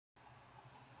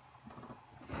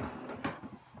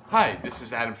Hi, this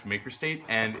is Adam from MakerState,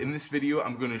 and in this video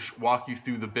I'm going to walk you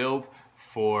through the build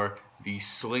for the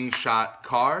Slingshot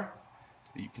car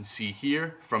that you can see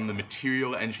here from the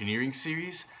Material Engineering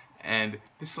series. And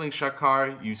this Slingshot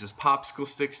car uses popsicle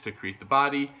sticks to create the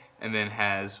body, and then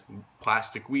has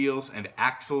plastic wheels and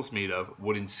axles made of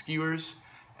wooden skewers.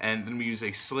 And then we use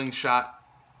a slingshot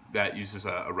that uses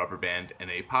a rubber band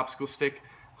and a popsicle stick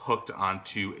hooked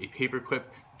onto a paper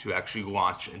clip to actually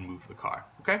launch and move the car.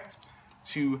 Okay?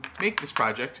 To make this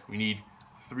project, we need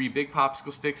 3 big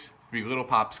popsicle sticks, 3 little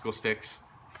popsicle sticks,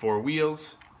 4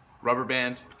 wheels, rubber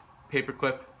band, paper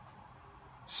clip,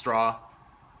 straw,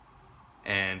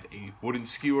 and a wooden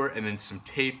skewer, and then some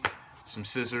tape, some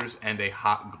scissors, and a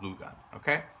hot glue gun.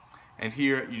 Okay? And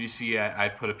here you see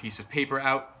I've put a piece of paper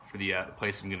out for the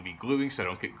place I'm going to be gluing so I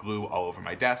don't get glue all over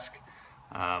my desk.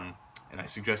 And I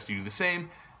suggest you do the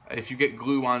same. If you get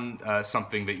glue on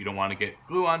something that you don't want to get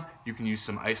glue on, you can use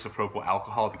some isopropyl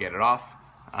alcohol to get it off,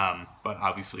 but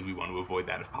obviously we want to avoid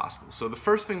that if possible. So the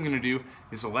first thing I'm going to do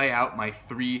is lay out my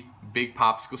 3 big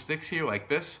popsicle sticks here like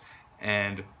this,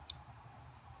 and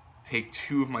take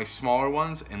 2 of my smaller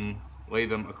ones and lay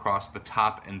them across the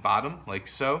top and bottom like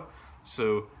so.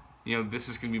 So, you know, this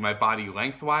is going to be my body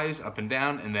lengthwise up and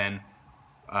down, and then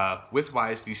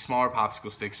widthwise these smaller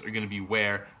popsicle sticks are going to be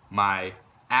where my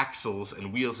axles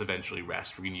and wheels eventually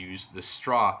rest. We're going to use the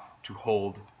straw to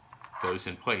hold those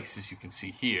in place. As you can see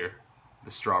here,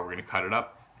 the straw, we're going to cut it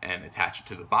up and attach it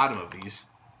to the bottom of these,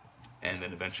 and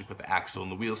then eventually put the axle and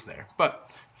the wheels there.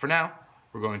 But for now,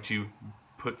 we're going to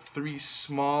put 3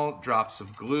 small drops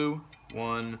of glue,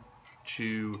 1,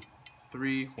 2,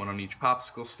 3, 1 on each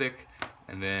popsicle stick,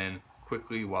 and then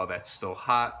quickly, while that's still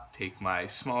hot, take my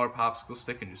smaller popsicle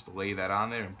stick and just lay that on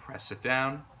there and press it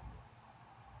down.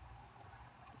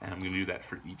 And I'm going to do that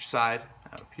for each side,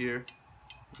 up here,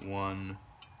 1,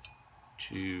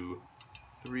 2,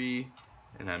 3,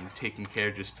 and I'm taking care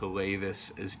just to lay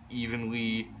this as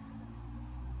evenly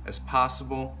as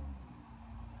possible.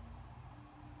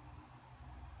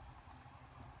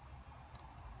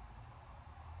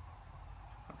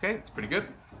 Okay, that's pretty good.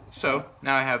 So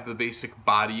now I have the basic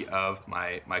body of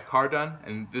my car done,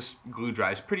 and this glue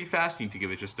dries pretty fast. You need to give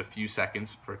it just a few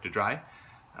seconds for it to dry.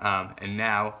 And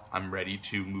now I'm ready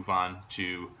to move on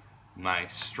to my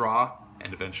straw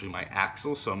and eventually my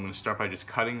axle. So I'm going to start by just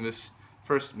cutting this.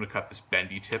 First, I'm going to cut this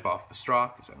bendy tip off the straw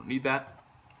because I don't need that.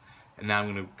 And now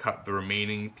I'm going to cut the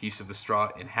remaining piece of the straw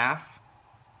in half,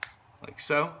 like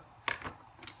so.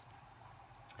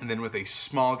 And then with a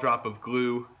small drop of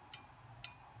glue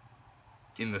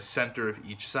in the center of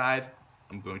each side,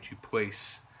 I'm going to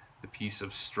place the piece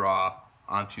of straw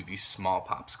onto these small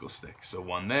popsicle sticks. So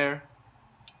 1 there,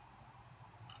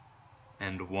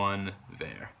 and 1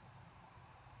 there.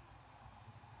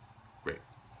 Great.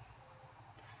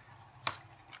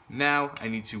 Now I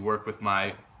need to work with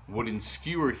my wooden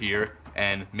skewer here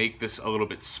and make this a little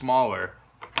bit smaller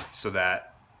so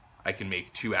that I can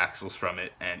make 2 axles from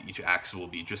it, and each axle will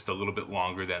be just a little bit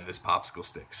longer than this popsicle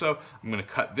stick. So I'm going to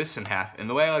cut this in half, and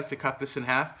the way I like to cut this in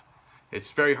half, it's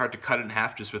very hard to cut it in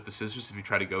half just with the scissors if you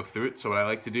try to go through it. So what I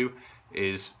like to do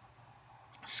is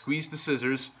squeeze the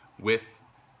scissors with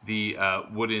the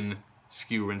wooden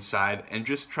skewer inside and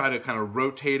just try to kind of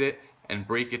rotate it and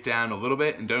break it down a little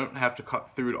bit, and don't have to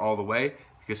cut through it all the way,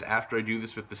 because after I do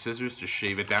this with the scissors, just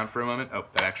shave it down for a moment. Oh,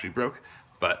 that actually broke.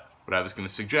 But what I was going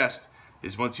to suggest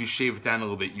is once you shave it down a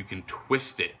little bit, you can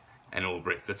twist it and it will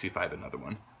break. Let's see if I have another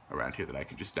one around here that I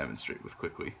can just demonstrate with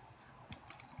quickly.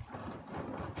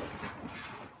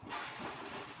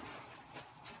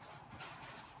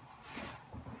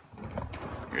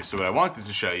 Here, so what I wanted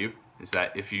to show you is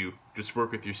that if you just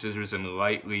work with your scissors and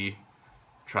lightly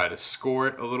try to score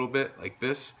it a little bit like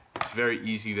this, it's very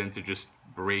easy then to just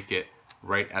break it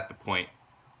right at the point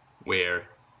where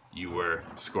you were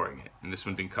scoring it. And this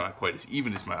one didn't come out quite as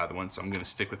even as my other one, so I'm going to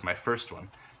stick with my first one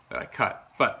that I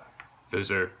cut. But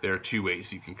there are 2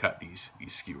 ways you can cut these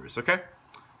skewers, okay?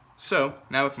 So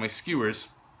now with my skewers,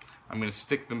 I'm going to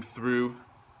stick them through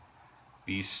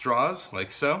these straws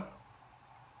like so.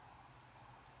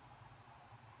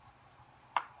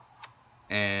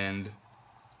 And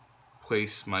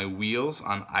place my wheels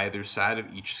on either side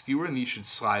of each skewer, and these should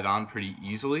slide on pretty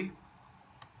easily.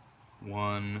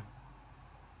 1,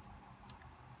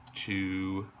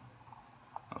 2,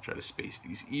 I'll try to space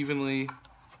these evenly.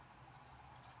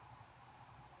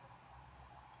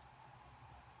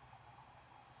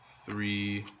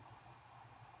 3,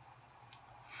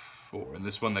 4, and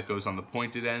this one that goes on the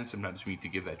pointed end, sometimes we need to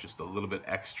give that just a little bit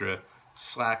extra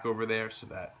slack over there so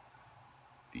that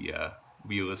the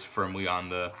wheel is firmly on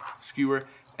the skewer.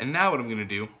 And now what I'm going to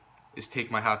do is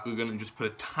take my hot glue gun and just put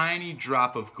a tiny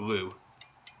drop of glue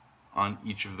on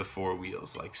each of the 4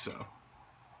 wheels, like so.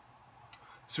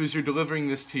 So as you're delivering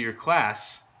this to your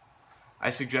class, I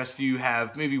suggest you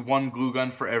have maybe 1 glue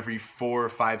gun for every 4 or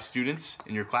 5 students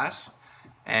in your class,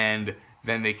 and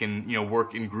then they can,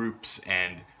 work in groups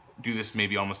and do this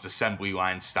maybe almost assembly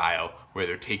line style, where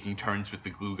they're taking turns with the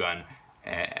glue gun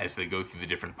as they go through the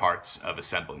different parts of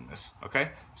assembling this. Okay?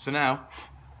 So now,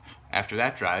 after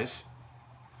that dries,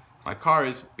 my car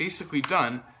is basically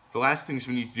done. The last things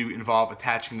we need to do involve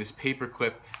attaching this paper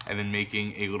clip and then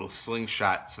making a little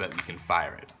slingshot so that we can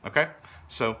fire it. Okay?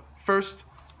 So first,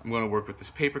 I'm going to work with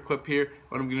this paper clip here.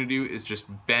 What I'm going to do is just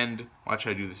bend, watch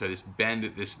how I do this, I just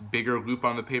bend this bigger loop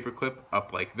on the paper clip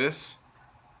up like this.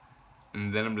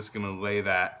 And then I'm just going to lay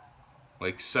that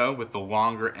like so, with the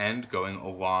longer end going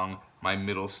along my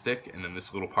middle stick, and then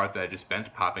this little part that I just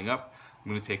bent popping up. I'm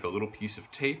going to take a little piece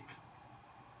of tape.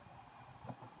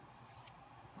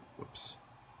 Whoops.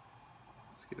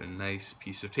 Let's get a nice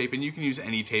piece of tape, and you can use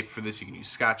any tape for this. You can use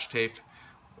Scotch tape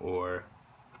or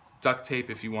duct tape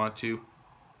if you want to.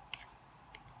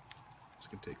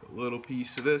 Just going to take a little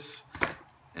piece of this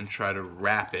and try to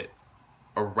wrap it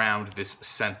around this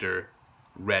center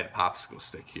red popsicle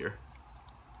stick here,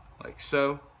 like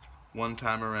so. One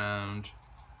time around,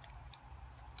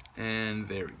 and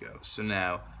there we go. So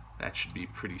now that should be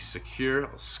pretty secure.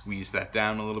 I'll squeeze that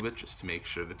down a little bit just to make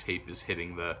sure the tape is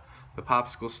hitting the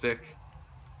popsicle stick.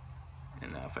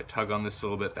 And now if I tug on this a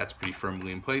little bit, that's pretty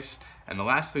firmly in place. And the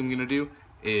last thing I'm going to do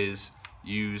is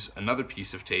use another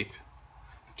piece of tape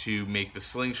to make the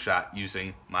slingshot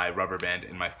using my rubber band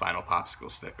and my final popsicle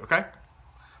stick. Okay?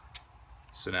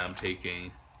 So now I'm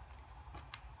taking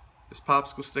this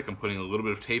popsicle stick, I'm putting a little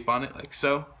bit of tape on it like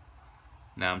so.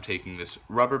 Now I'm taking this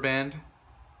rubber band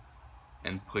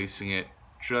and placing it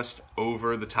just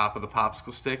over the top of the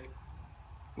popsicle stick.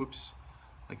 Whoops,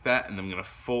 like that. And I'm going to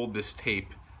fold this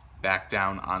tape back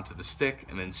down onto the stick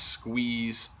and then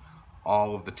squeeze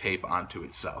all of the tape onto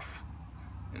itself.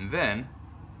 And then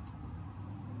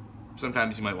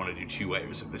sometimes you might want to do 2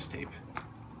 layers of this tape,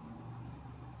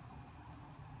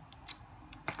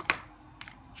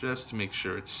 just to make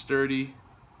sure it's sturdy.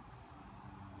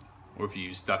 Or if you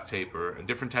use duct tape or a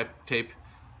different type of tape,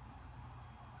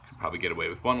 you can probably get away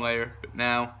with 1 layer, but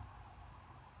now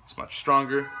it's much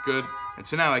stronger. Good. And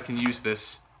so now I can use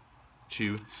this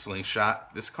to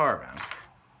slingshot this car around.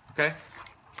 Okay?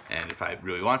 And if I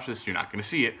really launch this, you're not going to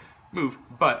see it move,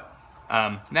 but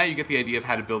now you get the idea of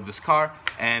how to build this car,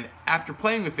 and after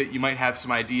playing with it, you might have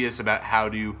some ideas about how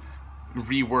to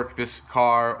rework this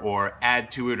car or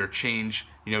add to it or change,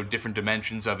 different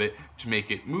dimensions of it to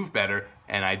make it move better.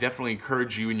 And I definitely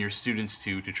encourage you and your students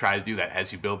to try to do that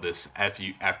as you build this,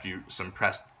 after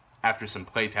some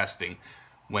play testing,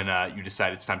 when you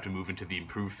decide it's time to move into the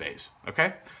improve phase.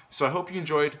 Okay? So I hope you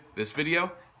enjoyed this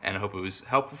video, and I hope it was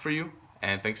helpful for you,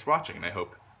 and thanks for watching, and I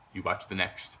hope you watch the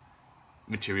next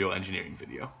material engineering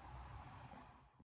video.